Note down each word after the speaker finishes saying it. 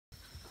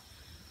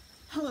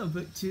Hello,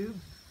 BookTube.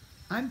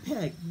 I'm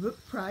Peg, Book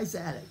Prize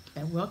Addict,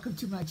 and welcome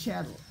to my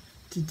channel.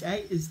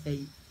 Today is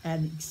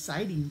an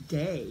exciting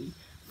day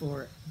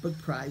for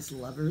book prize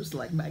lovers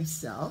like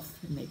myself,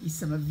 and maybe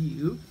some of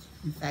you.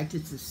 In fact,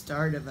 it's the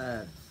start of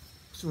a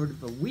sort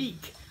of a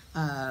week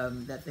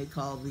that they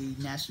call the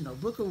National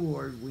Book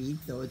Award Week,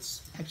 though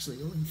it's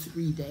actually only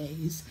 3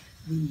 days.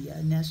 The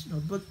National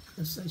Book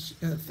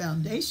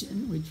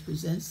Foundation, which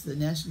presents the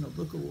National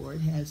Book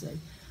Award, has a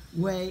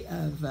way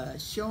of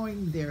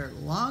showing their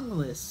long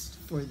list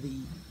for the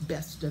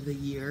best of the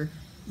year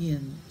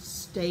in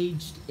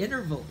staged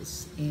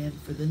intervals, and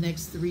for the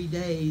next 3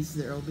 days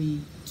there will be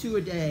 2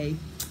 a day,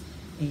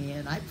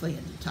 and I plan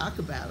to talk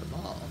about them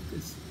all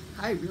because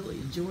I really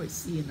enjoy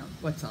seeing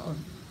what's on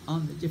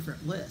the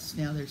different lists.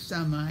 Now there's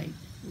some I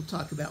will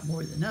talk about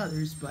more than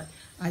others, but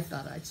I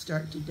thought I'd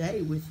start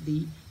today with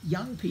the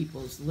Young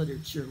People's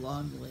Literature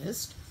Long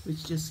List,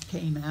 which just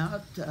came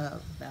out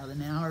about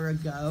an hour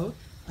ago.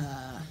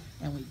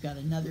 And we've got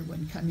another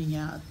one coming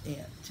out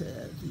at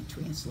the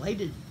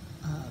Translated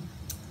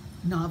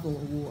Novel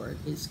Award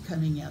is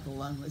coming out. The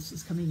long list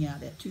is coming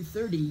out at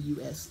 2:30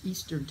 U.S.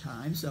 Eastern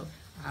Time, so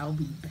I'll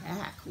be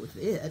back with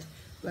it.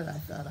 But I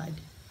thought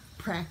I'd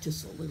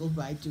practice a little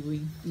by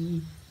doing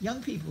the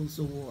Young People's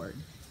Award.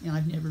 Now,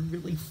 I've never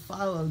really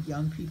followed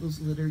young people's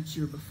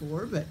literature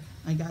before, but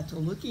I got to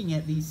looking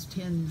at these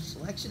 10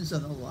 selections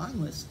on the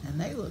long list, and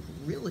they look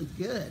really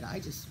good. I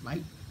just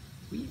might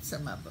read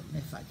some of them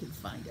if I can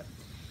find them.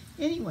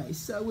 Anyway,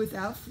 so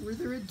without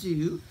further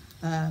ado,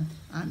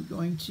 I'm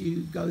going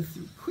to go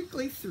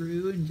quickly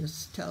through and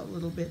just tell a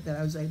little bit that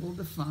I was able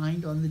to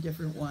find on the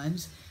different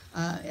ones.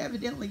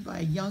 Evidently by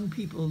young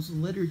people's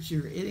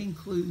literature, it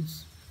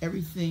includes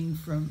everything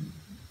from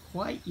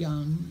quite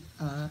young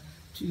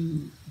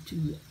to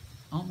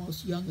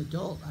almost young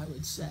adult, I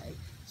would say.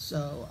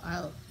 So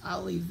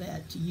I'll leave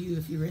that to you.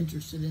 If you're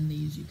interested in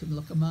these, you can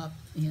look them up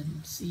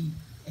and see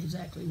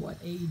exactly what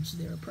age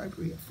they're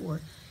appropriate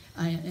for.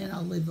 And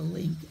I'll leave a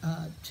link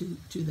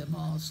to them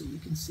all so you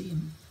can see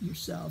them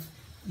yourself,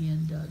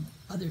 and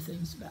other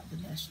things about the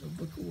National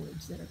Book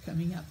Awards that are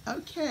coming up.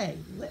 Okay,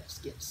 let's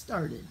get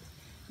started.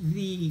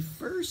 The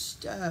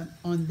first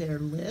on their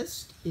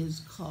list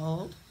is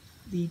called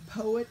The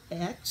Poet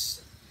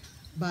X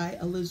by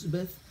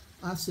Elizabeth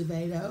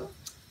Acevedo,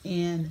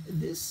 and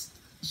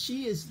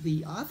she is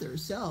the author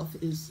herself,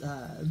 is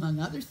among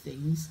other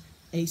things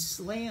a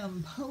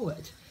slam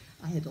poet.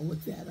 I had to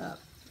look that up.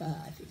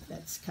 I think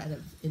that's kind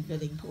of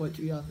inventing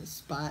poetry on the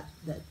spot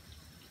that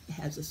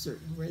has a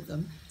certain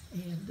rhythm.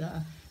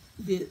 And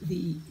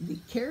the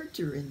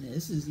character in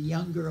this is a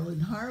young girl in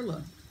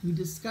Harlem who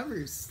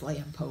discovers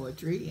slam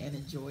poetry and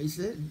enjoys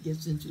it and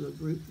gets into a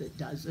group that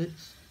does it,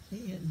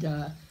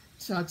 and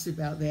talks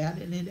about that,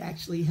 and it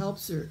actually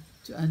helps her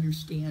to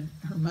understand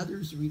her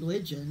mother's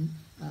religion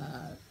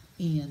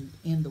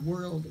and the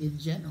world in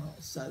general.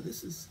 So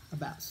this is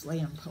about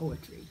slam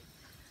poetry.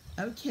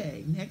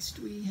 Okay, next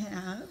we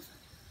have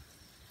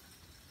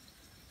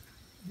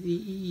the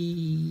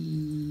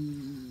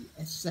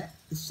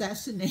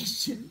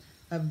Assassination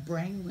of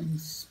Brangwyn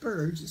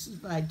Spurge. This is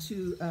by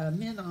 2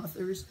 men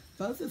authors,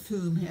 both of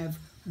whom have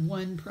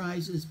won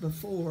prizes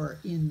before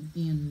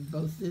in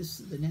both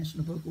the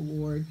National Book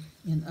Award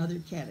and other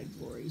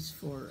categories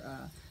for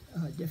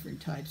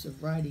different types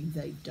of writing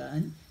they've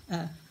done.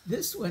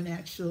 This one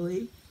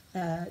actually,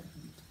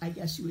 I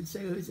guess you would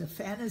say it was a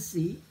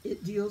fantasy.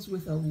 It deals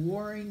with a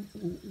warring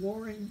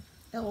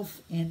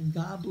elf and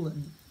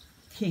goblin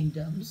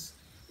kingdoms.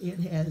 It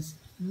has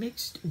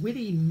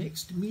witty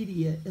mixed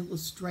media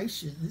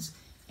illustrations,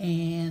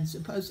 and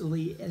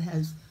supposedly it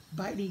has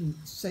biting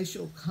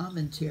social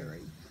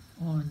commentary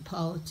on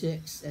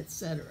politics,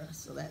 etc.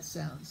 So that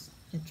sounds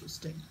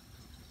interesting.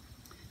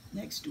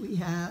 Next we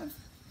have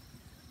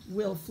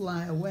We'll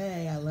Fly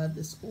Away. I love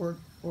this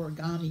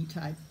origami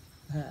type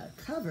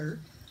cover.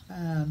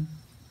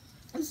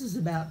 This is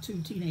about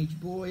 2 teenage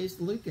boys,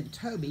 Luke and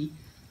Toby,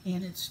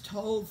 and it's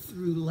told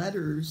through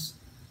letters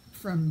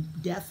from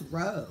death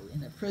row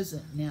in a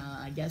prison. Now,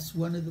 I guess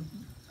one of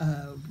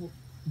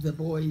the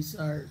boys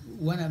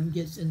one of them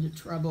gets into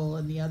trouble,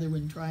 and the other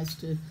one tries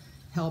to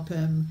help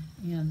him,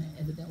 and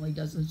evidently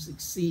doesn't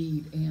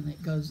succeed, and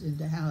it goes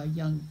into how a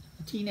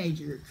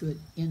teenager could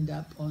end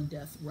up on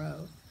death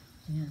row,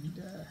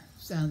 and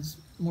sounds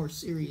more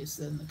serious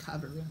than the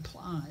cover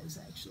implies,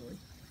 actually.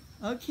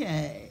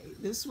 Okay,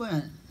 this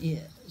one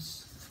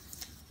is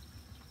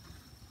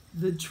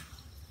The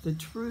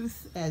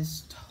Truth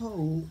as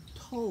Told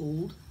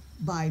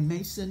by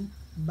Mason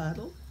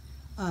Buttle.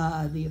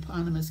 The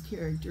eponymous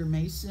character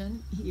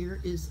Mason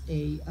here is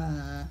a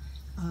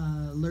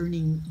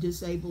learning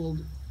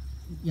disabled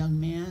young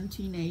man,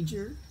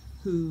 teenager,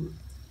 who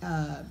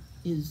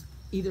is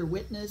either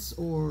witness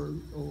or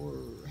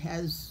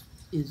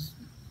is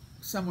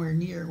somewhere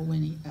near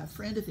when a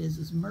friend of his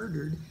is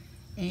murdered,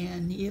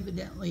 and he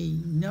evidently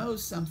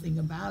knows something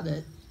about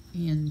it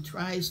and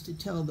tries to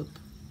tell the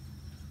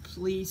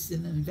police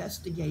and the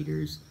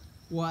investigators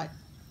what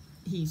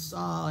he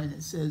saw, and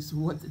it says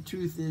what the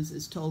truth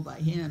is told by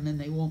him, and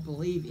they won't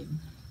believe him.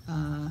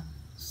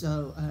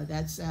 So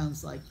that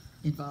sounds like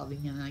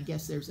involving, and I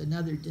guess there's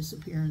another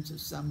disappearance of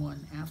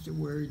someone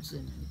afterwards,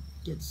 and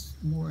it gets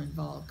more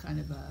involved, kind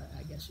of a,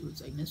 I guess you would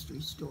say, mystery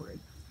story.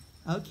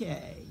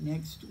 Okay,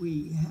 next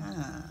we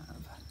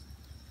have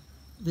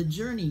The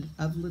Journey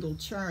of Little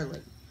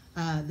Charlie.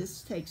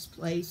 This takes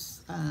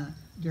place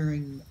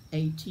during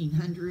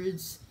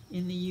 1800s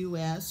in the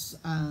U.S.,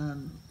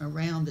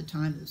 around the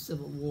time of the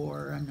Civil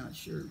War. I'm not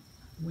sure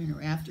when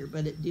or after,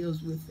 but it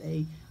deals with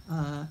a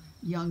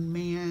young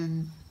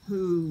man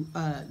who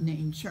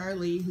named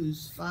Charlie,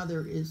 whose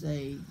father is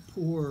a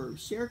poor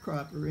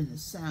sharecropper in the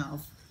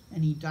South,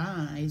 and he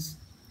dies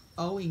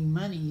owing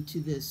money to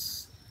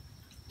this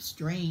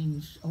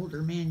strange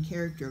older man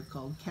character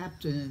called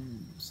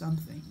Captain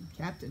something,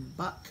 Captain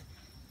Buck.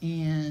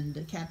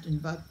 And Captain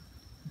Buck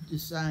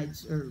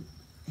decides, or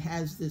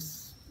has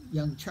this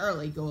young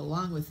Charlie go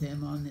along with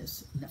him on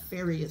this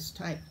nefarious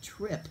type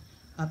trip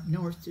up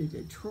north to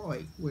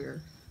Detroit,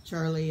 where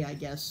Charlie, I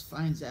guess,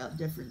 finds out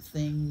different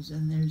things,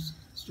 and there's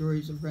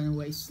stories of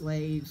runaway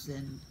slaves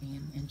and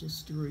just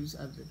stories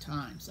of the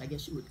times. I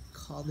guess you would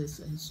call this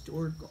a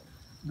historical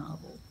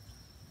novel.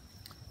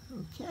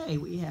 Okay,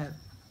 we have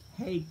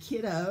Hey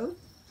Kiddo.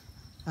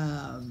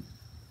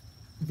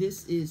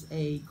 This is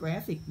a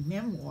graphic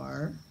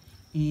memoir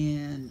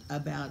and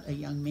about a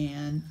young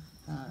man,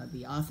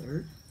 the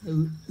author,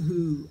 who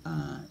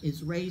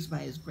is raised by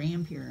his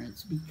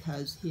grandparents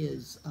because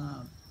his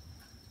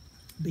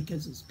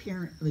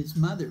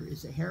mother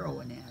is a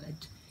heroin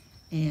addict,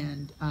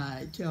 and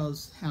it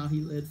tells how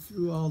he lived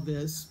through all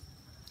this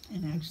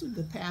and actually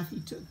the path he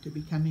took to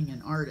becoming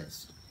an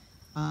artist.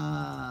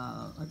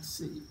 Let's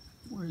see,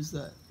 where's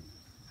the?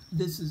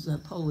 This is a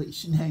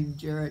Polish named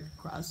Jared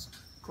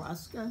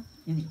Kraska.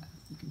 Anyway,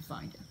 you can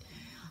find it.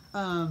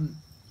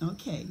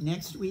 Okay,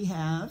 next we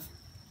have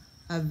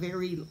A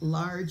Very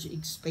Large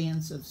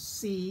Expanse of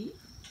Sea.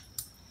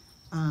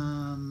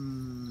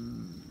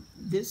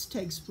 This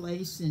takes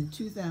place in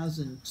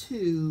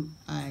 2002,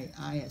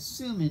 I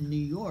assume in New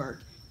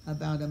York,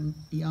 about a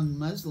young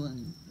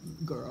Muslim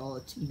girl,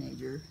 a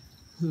teenager,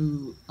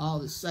 who all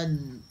of a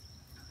sudden,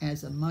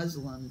 as a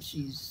Muslim,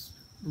 she's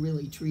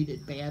really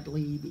treated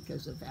badly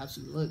because of how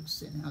she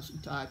looks and how she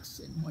talks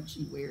and what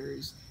she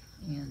wears,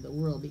 and the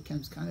world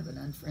becomes kind of an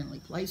unfriendly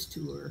place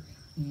to her.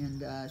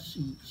 And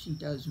she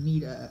does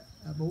meet a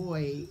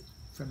boy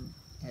from,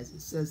 as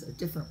it says, a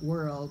different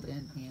world,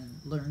 and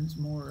learns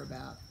more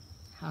about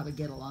how to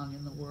get along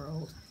in the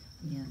world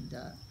and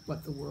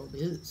what the world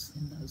is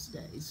in those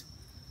days.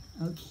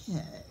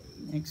 Okay,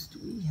 next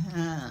we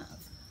have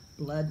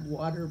Blood,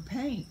 Water,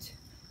 Paint.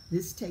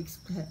 This takes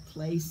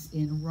place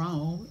in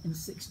Rome in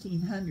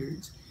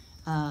 1600s.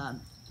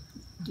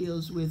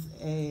 Deals with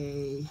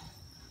a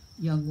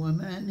young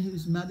woman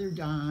whose mother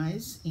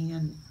dies,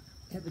 and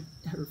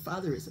her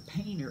father is a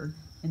painter,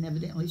 and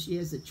evidently she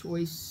has a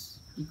choice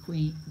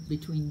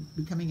between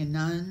becoming a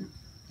nun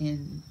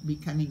and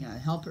becoming a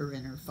helper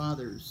in her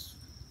father's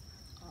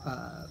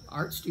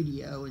art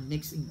studio and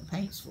mixing the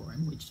paints for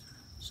him, which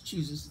she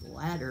chooses the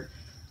latter,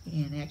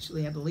 and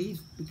actually, I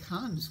believe,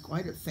 becomes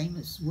quite a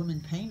famous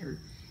woman painter.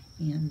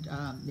 And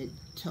it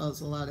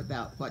tells a lot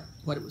about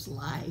what it was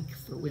like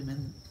for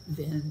women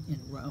then in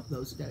Rome,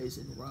 those days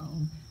in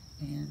Rome.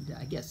 And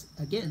I guess,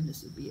 again,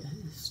 this would be a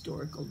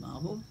historical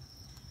novel.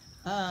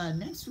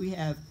 Next we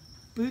have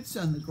Boots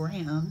on the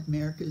Ground,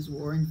 America's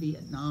War in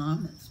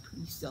Vietnam. It's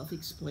pretty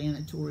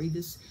self-explanatory.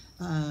 This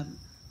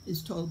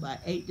is told by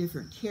 8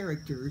 different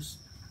characters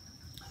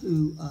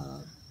who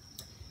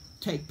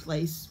take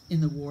place in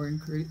the war,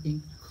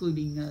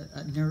 including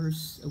a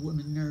nurse, a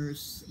woman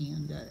nurse,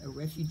 and a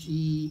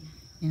refugee.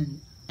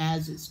 And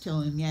as it's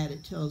telling that,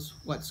 it tells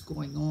what's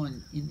going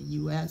on in the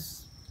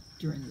U.S.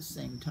 during the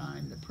same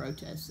time, the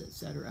protests,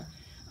 etc.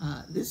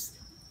 This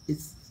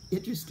is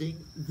interesting.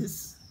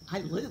 I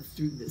lived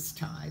through this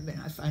time,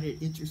 and I find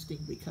it interesting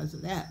because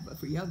of that. But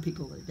for young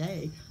people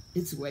today,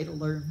 it's a way to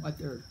learn what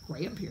their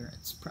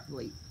grandparents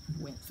probably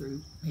went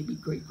through, maybe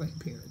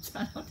great-grandparents,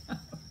 I don't know.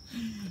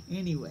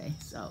 Anyway,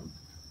 so,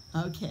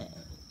 okay.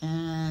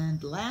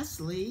 And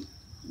lastly,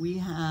 we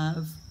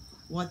have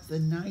What the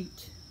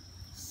Night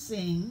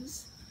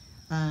Sings.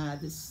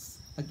 This,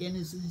 again,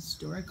 is a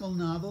historical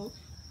novel.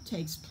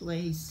 Takes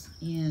place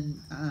in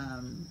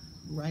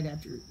right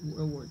after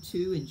World War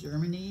II in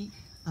Germany.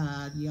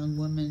 The young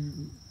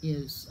woman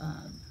is,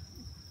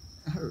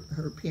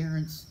 her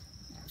parents,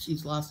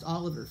 she's lost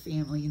all of her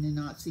family in a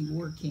Nazi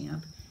war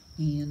camp,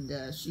 and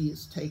she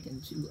is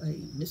taken to a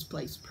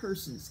misplaced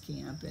persons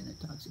camp, and it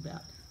talks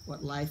about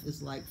what life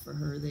is like for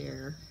her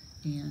there,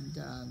 and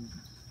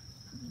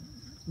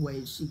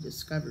ways she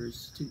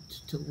discovers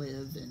to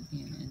live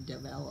and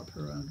develop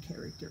her own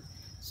character.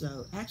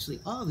 So actually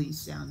all these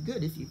sound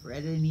good. If you've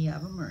read any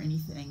of them or any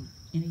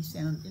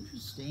sound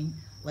interesting,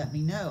 let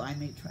me know. I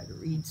may try to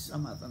read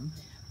some of them.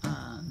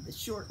 The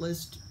short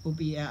list will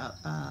be out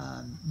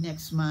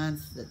next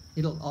month.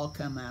 It'll all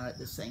come out at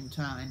the same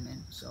time,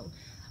 and so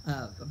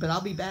but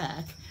I'll be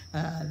back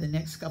the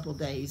next couple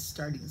days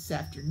starting this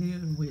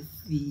afternoon with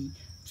the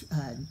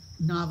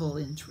novel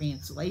in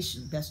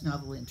translation, best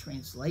novel in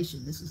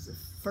translation. This is the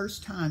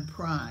first time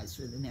prize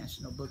for the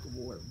National Book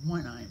Award,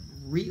 one I'm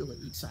really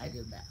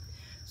excited about.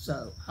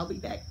 So I'll be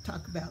back to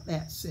talk about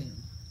that soon.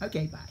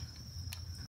 Okay, bye.